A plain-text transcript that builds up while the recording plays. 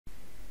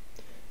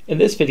In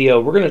this video,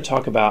 we're going to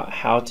talk about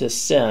how to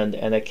send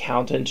an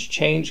accountant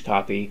change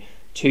copy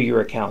to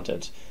your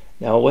accountant.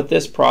 Now, what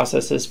this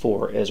process is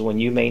for is when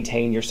you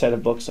maintain your set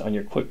of books on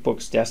your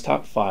QuickBooks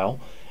desktop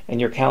file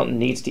and your accountant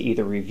needs to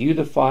either review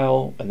the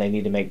file and they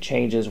need to make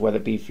changes, whether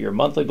it be for your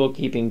monthly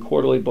bookkeeping,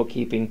 quarterly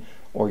bookkeeping,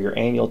 or your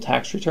annual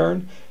tax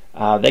return,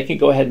 they can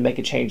go ahead and make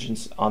a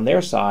change on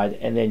their side,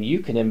 and then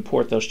you can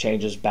import those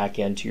changes back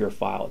into your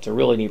file. It's a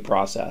really neat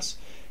process.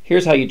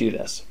 Here's how you do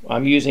this.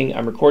 I'm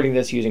recording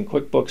this using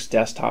QuickBooks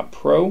Desktop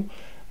Pro.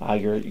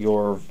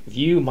 Your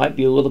view might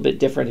be a little bit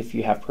different if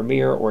you have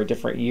Premiere or a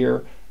different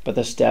year, but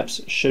the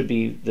steps should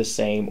be the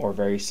same or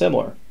very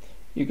similar.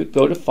 You could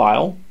go to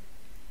File,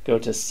 go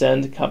to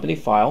Send Company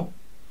File,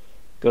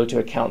 go to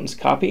Accountant's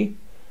Copy,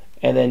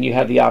 and then you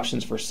have the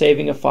options for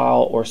saving a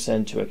file or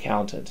send to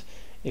accountant.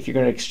 If you're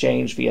going to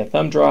exchange via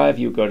thumb drive,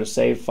 you go to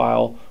Save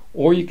File,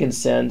 or you can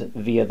send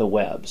via the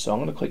web. So I'm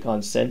going to click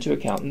on Send to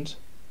Accountant.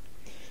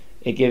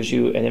 It gives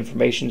you an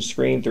information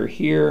screen through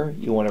here.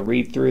 You want to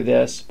read through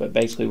this, but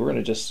basically I'm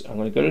going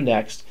to go to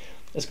Next.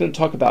 It's going to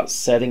talk about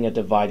setting a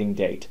dividing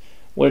date.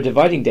 What a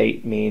dividing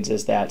date means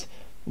is that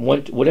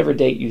whatever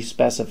date you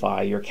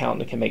specify, your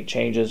accountant can make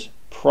changes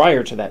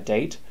prior to that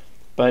date,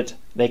 but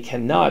they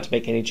cannot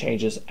make any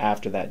changes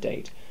after that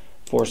date.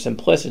 For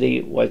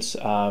simplicity, what's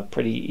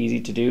pretty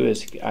easy to do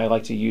is I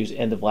like to use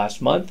end of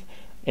last month,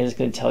 and it's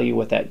going to tell you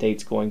what that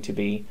date's going to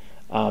be.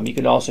 You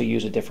can also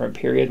use a different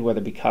period,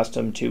 whether it be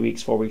custom 2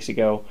 weeks, 4 weeks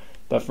ago,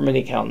 but for many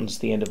accountants,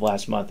 the end of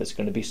last month is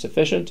going to be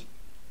sufficient.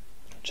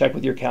 Check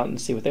with your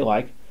accountant, see what they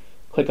like.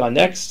 Click on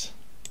Next.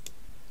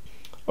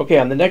 Okay,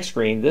 on the next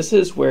screen, this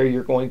is where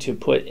you're going to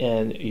put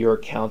in your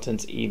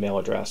accountant's email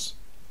address,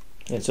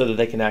 and so that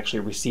they can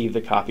actually receive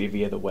the copy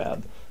via the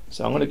web.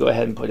 So I'm going to go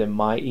ahead and put in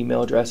my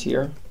email address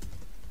here.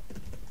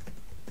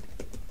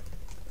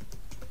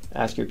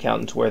 Ask your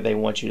accountant where they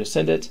want you to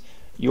send it.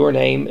 Your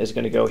name is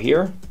going to go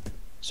here,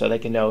 so they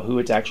can know who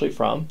it's actually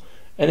from.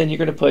 And then you're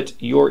going to put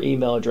your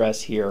email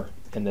address here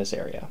in this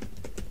area.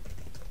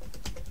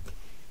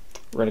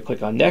 We're going to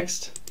click on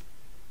Next.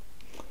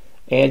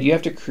 And you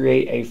have to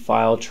create a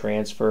file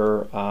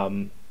transfer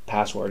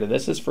password. And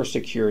this is for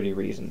security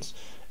reasons.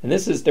 And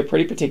they're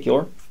pretty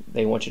particular.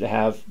 They want you to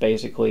have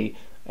basically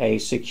a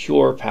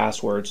secure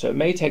password. So it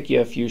may take you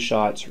a few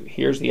shots.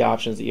 Here's the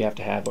options that you have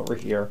to have over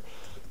here.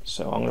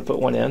 So I'm going to put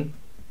one in.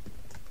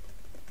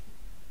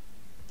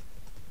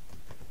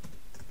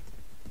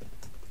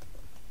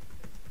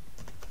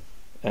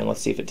 And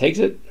let's see if it takes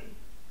it.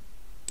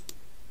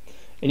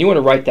 And you want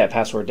to write that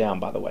password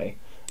down, by the way.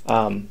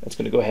 It's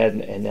going to go ahead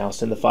and now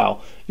send the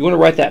file. You want to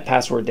write that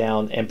password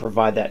down and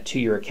provide that to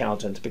your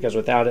accountant, because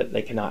without it,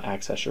 they cannot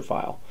access your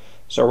file.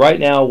 So right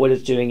now, what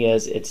it's doing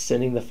is it's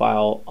sending the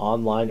file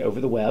online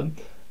over the web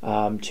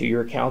to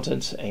your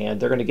accountant, and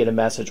they're going to get a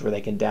message where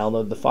they can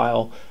download the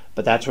file.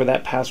 But that's where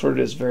that password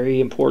is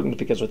very important,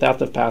 because without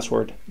the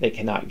password, they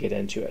cannot get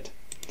into it.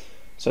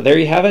 So there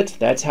you have it.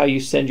 That's how you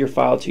send your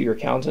file to your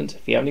accountant.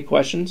 If you have any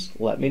questions,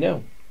 let me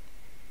know.